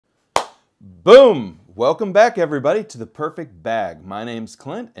Boom! Welcome back, everybody, to The Perfect Bag. My name's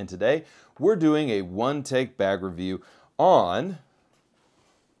Clint, and today we're doing a one-take bag review on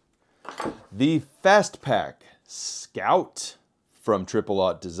the Fastpack Scout from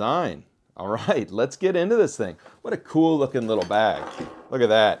Aught Design. All right, let's get into this thing. What a cool-looking little bag. Look at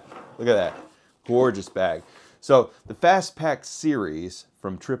that. Look at that. Gorgeous bag. So the Fastpack series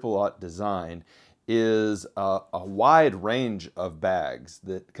from Aught Design is a wide range of bags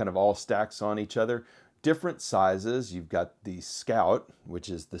that kind of all stacks on each other. Different sizes. You've got the Scout, which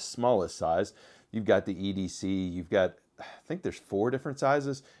is the smallest size. You've got the EDC. You've got, I think there's 4 different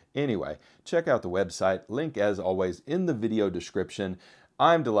sizes. Anyway, check out the website. Link, as always, in the video description.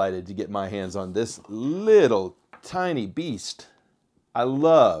 I'm delighted to get my hands on this little tiny beast. I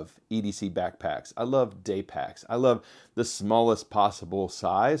love EDC backpacks. I love day packs. I love the smallest possible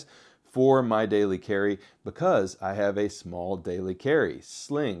size for my daily carry because I have a small daily carry.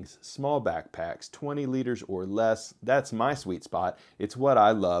 Slings, small backpacks, 20 liters or less. That's my sweet spot. It's what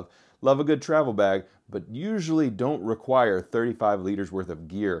I love. Love a good travel bag, but usually don't require 35 liters worth of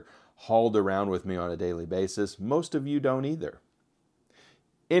gear hauled around with me on a daily basis. Most of you don't either.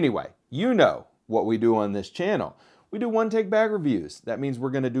 Anyway, you know what we do on this channel. We do one-take bag reviews. That means we're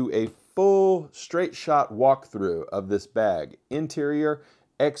going to do a full straight shot walkthrough of this bag. Interior,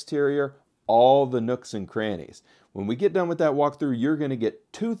 exterior, all the nooks and crannies. When we get done with that walkthrough, you're going to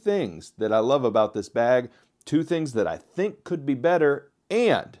get 2 things that I love about this bag, 2 things that I think could be better,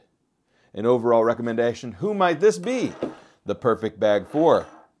 and an overall recommendation. Who might this be the perfect bag for?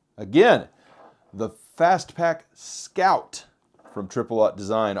 Again, the Fastpack Scout from Aught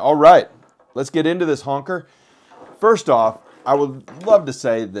Design. All right, let's get into this honker. First off, I would love to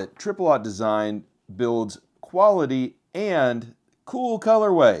say that Aught Design builds quality and cool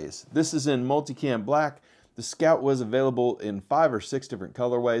colorways. This is in multicam black. The Scout was available in 5 or 6 different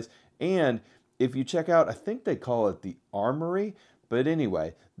colorways. And if you check out, I think they call it the Armory. But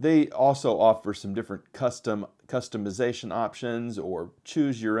anyway, they also offer some different customization options or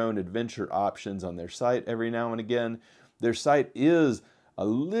choose your own adventure options on their site every now and again. Their site is a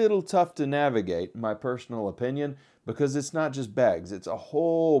little tough to navigate, my personal opinion, because it's not just bags. It's a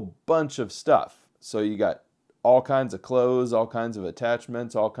whole bunch of stuff. So you got all kinds of clothes, all kinds of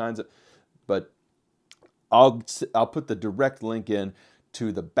attachments, all kinds of, but I'll put the direct link in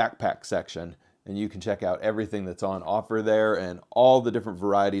to the backpack section and you can check out everything that's on offer there and all the different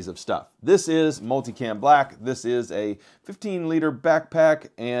varieties of stuff. This is multicam black. This is a 15-liter backpack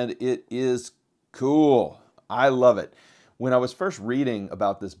and it is cool. I love it. When I was first reading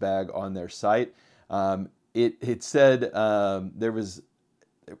about this bag on their site, it said there was,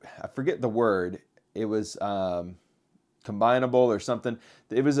 I forget the word, it was combinable or something.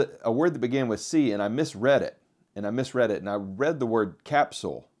 It was a word that began with C, and I misread it. And I read the word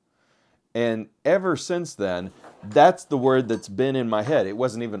capsule. And ever since then, that's the word that's been in my head. It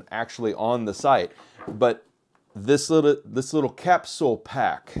wasn't even actually on the site. But this little capsule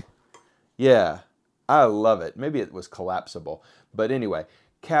pack, yeah, I love it. Maybe it was collapsible. But anyway,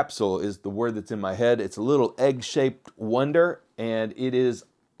 capsule is the word that's in my head. It's a little egg-shaped wonder, and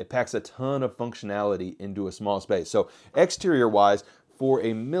it packs a ton of functionality into a small space. So exterior-wise, for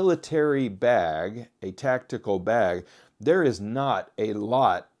a military bag, a tactical bag, there is not a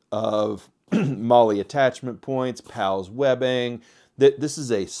lot of MOLLE attachment points, PALS webbing. This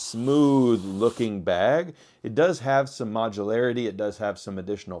is a smooth-looking bag. It does have some modularity. It does have some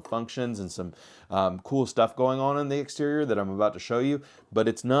additional functions and some cool stuff going on in the exterior that I'm about to show you, but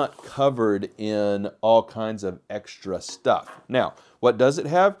it's not covered in all kinds of extra stuff. Now, what does it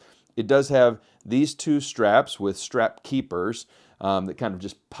have? It does have these 2 straps with strap keepers that kind of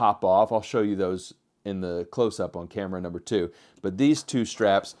just pop off. I'll show you those in the close-up on camera number 2. But these 2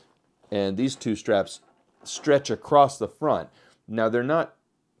 straps and these 2 straps stretch across the front. Now, they're not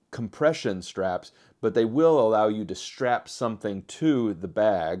compression straps, but they will allow you to strap something to the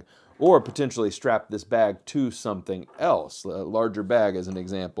bag or potentially strap this bag to something else, a larger bag as an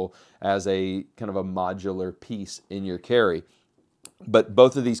example, as a kind of a modular piece in your carry. But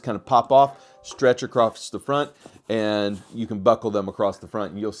both of these kind of pop off, stretch across the front, and you can buckle them across the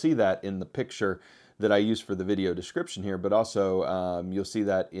front. And you'll see that in the picture that I use for the video description here, but also you'll see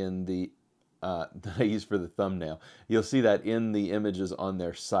that in the that I use for the thumbnail. You'll see that in the images on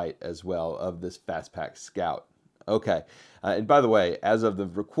their site as well of this Fastpack Scout. Okay, and by the way, as of the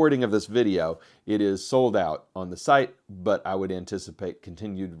recording of this video, it is sold out on the site, but I would anticipate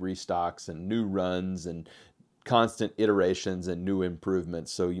continued restocks and new runs and constant iterations and new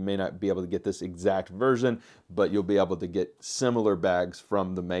improvements. So you may not be able to get this exact version, but you'll be able to get similar bags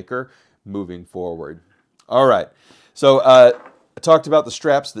from the maker moving forward. All right, so I talked about the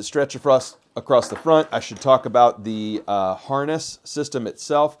straps that stretch across the front. I should talk about the harness system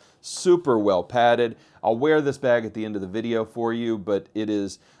itself. Super well padded. I'll wear this bag at the end of the video for you, but it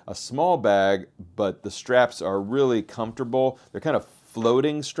is a small bag, but the straps are really comfortable. They're kind of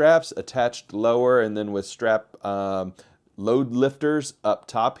floating straps attached lower and then with strap load lifters up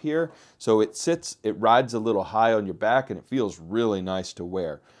top here. So it rides a little high on your back and it feels really nice to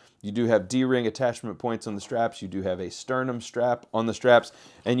wear. You do have D-ring attachment points on the straps. You do have a sternum strap on the straps.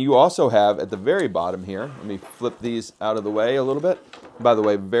 And you also have at the very bottom here, let me flip these out of the way a little bit. By the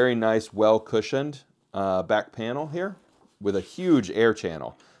way, very nice, well-cushioned back panel here with a huge air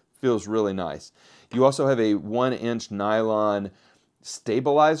channel. Feels really nice. You also have a 1-inch nylon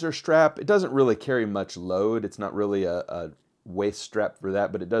stabilizer strap. It doesn't really carry much load. It's not really a waist strap for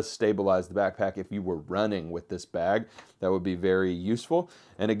that, but it does stabilize the backpack. If you were running with this bag, that would be very useful.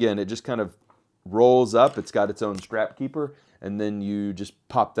 And again, it just kind of rolls up. It's got its own strap keeper, and then you just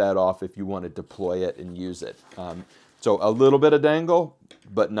pop that off if you want to deploy it and use it. So a little bit of dangle,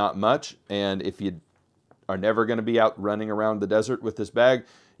 but not much. And if you are never going to be out running around the desert with this bag,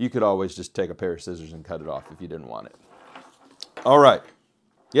 you could always just take a pair of scissors and cut it off if you didn't want it. All right.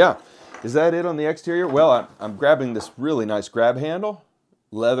 Yeah. Is that it on the exterior? Well, I'm grabbing this really nice grab handle,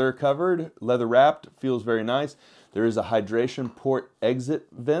 leather covered, leather wrapped, feels very nice. There is a hydration port exit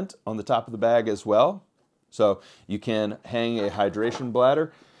vent on the top of the bag as well. So you can hang a hydration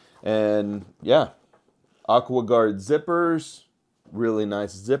bladder. And yeah, AquaGuard zippers, really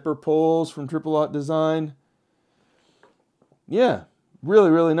nice zipper pulls from Aught Design. Yeah, really,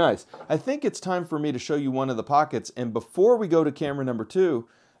 really nice. I think it's time for me to show you one of the pockets. And before we go to camera number 2,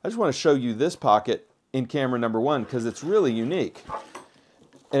 I just want to show you this pocket in camera number 1 because it's really unique.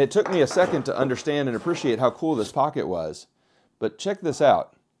 And it took me a second to understand and appreciate how cool this pocket was. But check this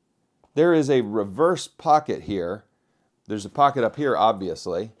out. There is a reverse pocket here. There's a pocket up here,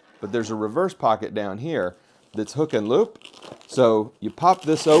 obviously, but there's a reverse pocket down here that's hook and loop. So you pop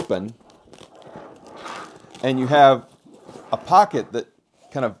this open and you have a pocket that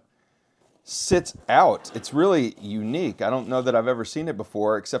kind of sits out. It's really unique. I don't know that I've ever seen it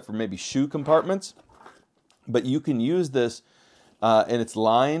before, except for maybe shoe compartments. But you can use this, and it's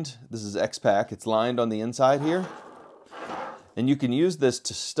lined. This is X-Pack. It's lined on the inside here. And you can use this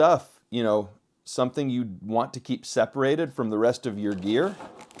to stuff, you know, something you want to keep separated from the rest of your gear.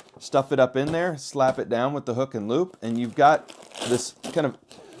 Stuff it up in there, slap it down with the hook and loop, and you've got this kind of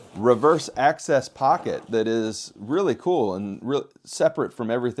reverse access pocket that is really cool and separate from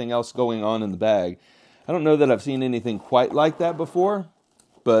everything else going on in the bag. I don't know that I've seen anything quite like that before,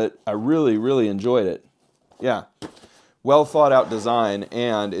 but I really, really enjoyed it. Yeah, well thought out design,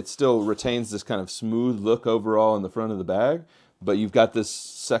 and it still retains this kind of smooth look overall in the front of the bag, but you've got this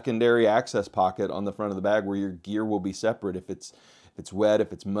secondary access pocket on the front of the bag where your gear will be separate if it's wet,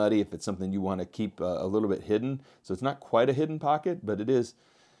 if it's muddy, if it's something you want to keep a little bit hidden. So it's not quite a hidden pocket, but it is,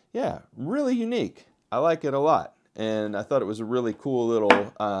 yeah, really unique. I like it a lot. And I thought it was a really cool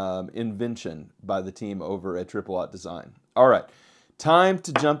little invention by the team over at Aught Design. All right, time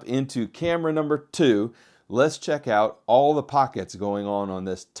to jump into camera number 2. Let's check out all the pockets going on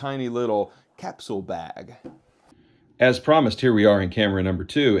this tiny little capsule bag. As promised, here we are in camera number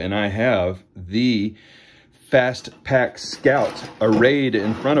 2, and I have the Fast Pack Scout arrayed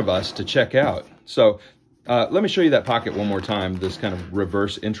in front of us to check out. So let me show you that pocket one more time, this kind of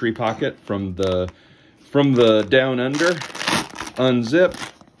reverse entry pocket from the down under. Unzip,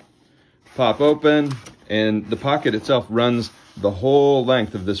 pop open, and the pocket itself runs the whole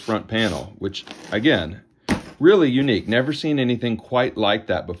length of this front panel, which again, really unique. Never seen anything quite like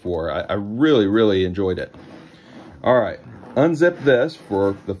that before. I really, really enjoyed it. All right, unzip this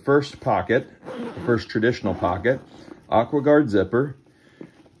for the first pocket, the first traditional pocket, AquaGuard zipper,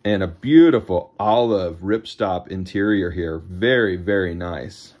 and a beautiful olive ripstop interior here. Very, very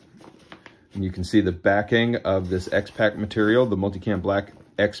nice. And you can see the backing of this X-Pack material, the Multicam Black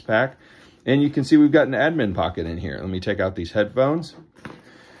X-Pack. And you can see we've got an admin pocket in here. Let me take out these headphones.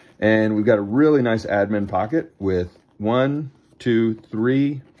 And we've got a really nice admin pocket with 1, 2,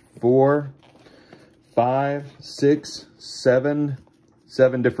 3, 4, 5, 6, 7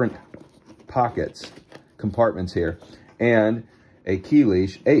 different pockets, compartments here. And a key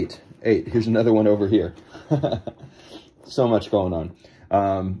leash, 8. Here's another one over here. So much going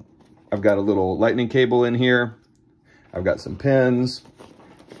on. I've got a little lightning cable in here. I've got some pins.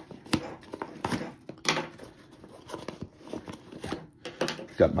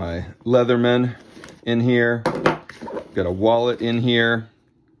 Got my Leatherman in here. Got a wallet in here.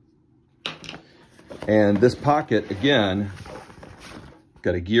 And this pocket, again,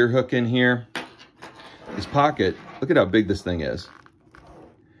 got a gear hook in here. This pocket Look at how big this thing is.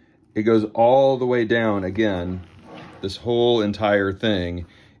 It goes all the way down again. This whole entire thing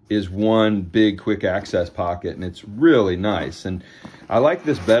is one big quick access pocket, and it's really nice. And I like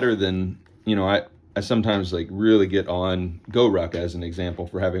this better than, you know, I sometimes like really get on GoRuck as an example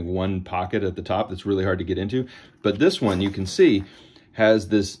for having one pocket at the top that's really hard to get into. But this one, you can see, has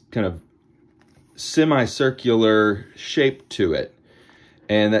this kind of semicircular shape to it.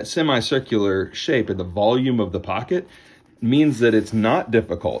 And that semicircular shape and the volume of the pocket means that it's not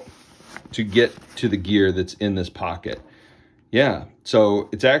difficult to get to the gear that's in this pocket. Yeah, so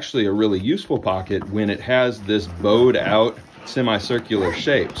it's actually a really useful pocket when it has this bowed out semicircular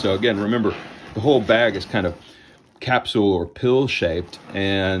shape. So again, remember, the whole bag is kind of capsule or pill shaped,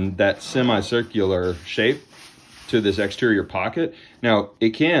 and that semicircular shape to this exterior pocket. Now,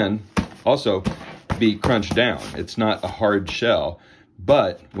 it can also be crunched down. It's not a hard shell,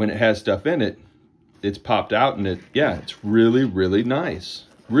 but when it has stuff in it, it's popped out, and it's really, really nice.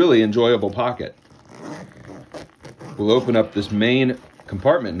 Really enjoyable pocket. We'll open up this main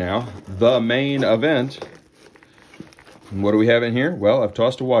compartment now, the main event. And what do we have in here? Well, I've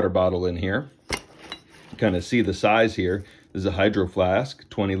tossed a water bottle in here. Kind of see the size here. This is a hydro flask,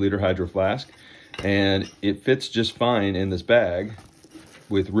 20-liter hydro flask, and it fits just fine in this bag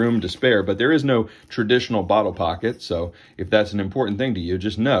with room to spare, but there is no traditional bottle pocket, so if that's an important thing to you,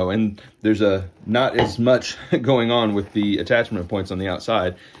 just know. And there's not as much going on with the attachment points on the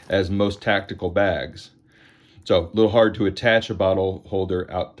outside as most tactical bags. So a little hard to attach a bottle holder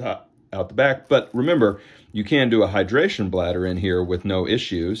out the back, but remember, you can do a hydration bladder in here with no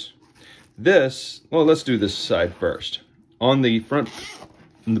issues. This, well, let's do this side first. On the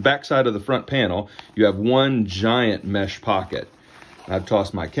back side of the front panel, you have one giant mesh pocket. I've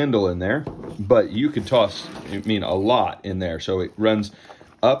tossed my Kindle in there, but you could toss, a lot in there. So it runs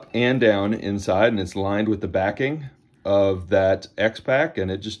up and down inside, and it's lined with the backing of that X-Pack, and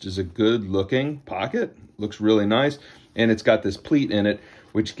it just is a good looking pocket. Looks really nice, and it's got this pleat in it,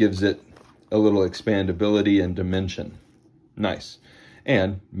 which gives it a little expandability and dimension. Nice.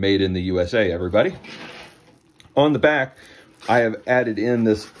 And made in the USA, everybody. On the back, I have added in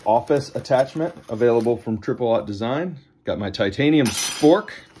this office attachment available from Aught Design. Got my titanium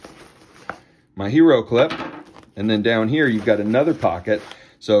spork, my hero clip, and then down here you've got another pocket.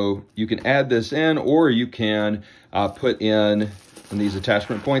 So you can add this in, or you can put in these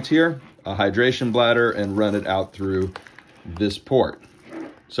attachment points here, a hydration bladder, and run it out through this port.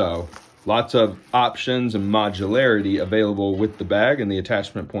 So lots of options and modularity available with the bag and the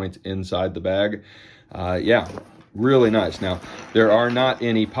attachment points inside the bag. Yeah, really nice. Now, there are not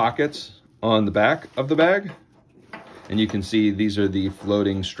any pockets on the back of the bag. And you can see these are the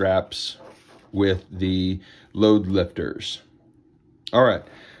floating straps with the load lifters. All right,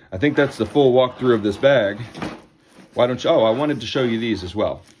 I think that's the full walkthrough of this bag. Why don't you, I wanted to show you these as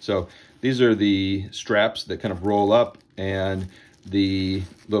well. So these are the straps that kind of roll up, and the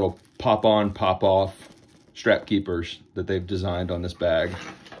little pop on, pop off strap keepers that they've designed on this bag.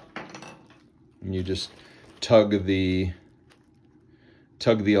 And you just tug the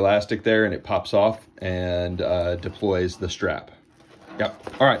elastic there, and it pops off and deploys the strap.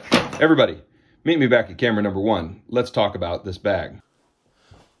 Yep. All right, everybody, meet me back at camera number 1. Let's talk about this bag.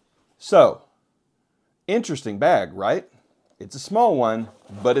 So, interesting bag, right? It's a small one,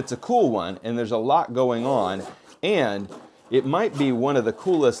 but it's a cool one, and there's a lot going on, and it might be one of the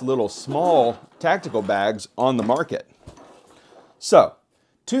coolest little small tactical bags on the market. So,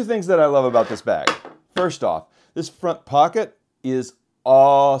 2 things that I love about this bag. First off, this front pocket is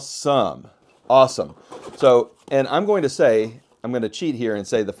awesome. Awesome. So, and I'm going to cheat here and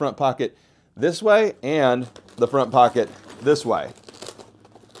say the front pocket this way and the front pocket this way.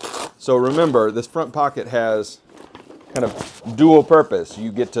 So remember, this front pocket has kind of dual purpose.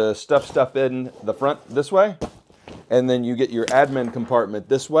 You get to stuff stuff in the front this way, and then you get your admin compartment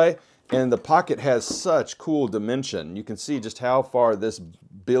this way, and the pocket has such cool dimension. You can see just how far this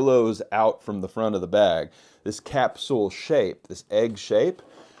billows out from the front of the bag. This capsule shape, this egg shape,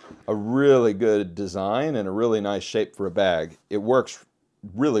 a really good design and a really nice shape for a bag. It works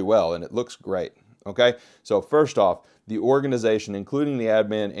really well and it looks great, okay? So first off, the organization, including the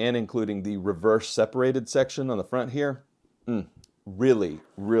admin and including the reverse separated section on the front here, really,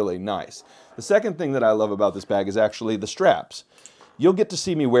 really nice. The second thing that I love about this bag is actually the straps. You'll get to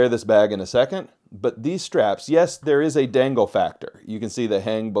see me wear this bag in a second, but these straps, yes, there is a dangle factor. You can see they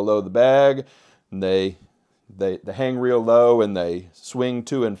hang below the bag, and they hang real low, and they swing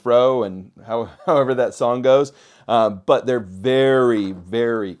to and fro, and however that song goes. But they're very,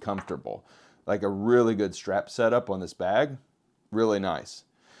 very comfortable. Like a really good strap setup on this bag. Really nice.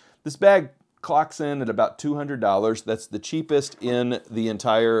 This bag clocks in at about $200. That's the cheapest in the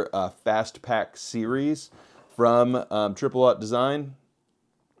entire Fast Pack series from Triple Aught Design.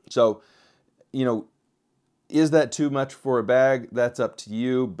 So, you know, is that too much for a bag? That's up to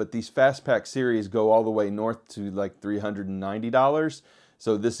you, but these Fast Pack series go all the way north to like $390.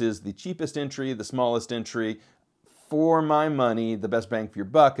 So this is the cheapest entry, the smallest entry. For my money, the best bang for your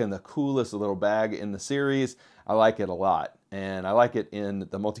buck and the coolest little bag in the series. I like it a lot. And I like it in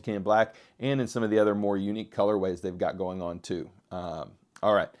the multicam black and in some of the other more unique colorways they've got going on too. All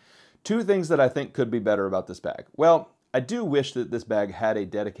right, 2 things that I think could be better about this bag. Well, I do wish that this bag had a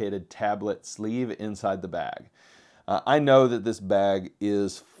dedicated tablet sleeve inside the bag. I know that this bag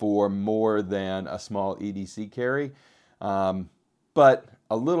is for more than a small EDC carry, but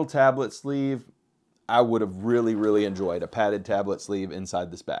a little tablet sleeve, I would have really enjoyed a padded tablet sleeve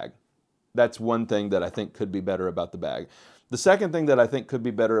inside this bag. That's one thing that I think could be better about the bag. The second thing that I think could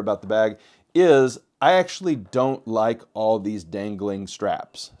be better about the bag is I actually don't like all these dangling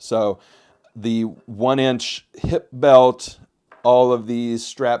straps. So the 1-inch hip belt, all of these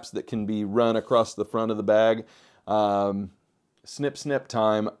straps that can be run across the front of the bag, snip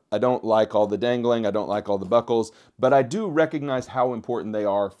time. I don't like all the dangling, I don't like all the buckles, but I do recognize how important they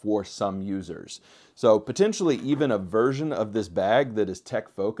are for some users. So potentially even a version of this bag that is tech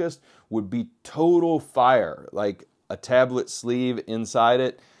focused would be total fire, like a tablet sleeve inside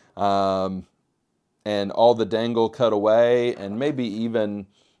it, and all the dangle cut away, and maybe even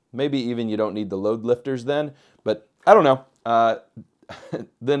you don't need the load lifters then, but I don't know.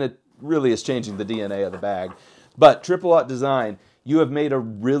 Then it really is changing the DNA of the bag. But Triple Aught Design, you have made a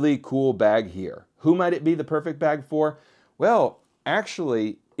really cool bag here. Who might it be the perfect bag for? Well,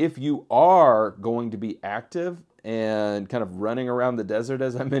 actually, if you are going to be active and kind of running around the desert,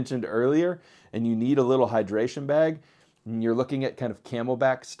 as I mentioned earlier, and you need a little hydration bag, and you're looking at kind of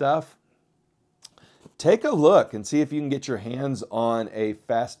camelback stuff, take a look and see if you can get your hands on a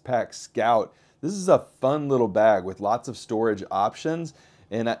Fast Pack Scout. This is a fun little bag with lots of storage options,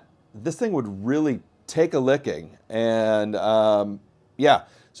 and this thing would really take a licking. And yeah,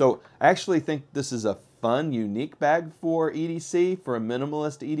 so I actually think this is a fun, unique bag for EDC, for a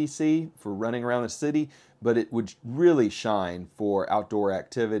minimalist EDC, for running around the city, but it would really shine for outdoor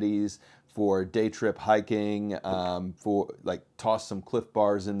activities, for day trip hiking, for like toss some Cliff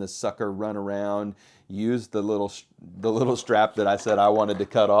Bars in this sucker, run around, use the little strap that I said I wanted to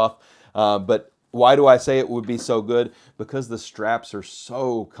cut off. But why do I say it would be so good? Because the straps are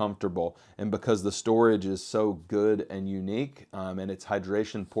so comfortable, and because the storage is so good and unique, and it's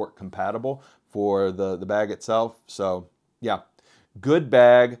hydration port compatible for the bag itself. So yeah, good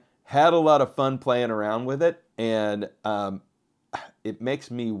bag. Had a lot of fun playing around with it, and it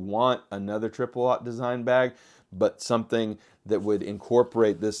makes me want another Triple Aught Design bag, but something that would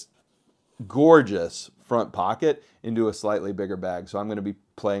incorporate this gorgeous front pocket into a slightly bigger bag. So I'm going to be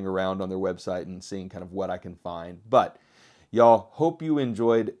playing around on their website and seeing kind of what I can find. But y'all, hope you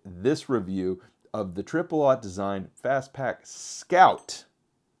enjoyed this review of the Triple Aught Design Fast Pack Scout.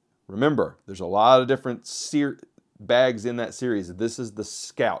 Remember, there's a lot of different bags in that series. This is the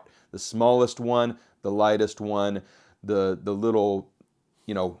Scout, the smallest one, the lightest one, the little,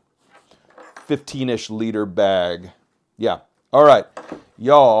 you know, 15-ish liter bag. Yeah. All right,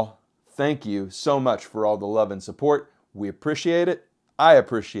 y'all, thank you so much for all the love and support. We appreciate it. I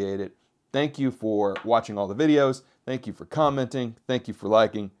appreciate it. Thank you for watching all the videos. Thank you for commenting. Thank you for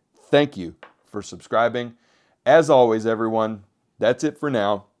liking. Thank you for subscribing. As always, everyone, that's it for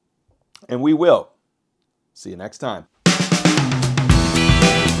now, and we will see you next time.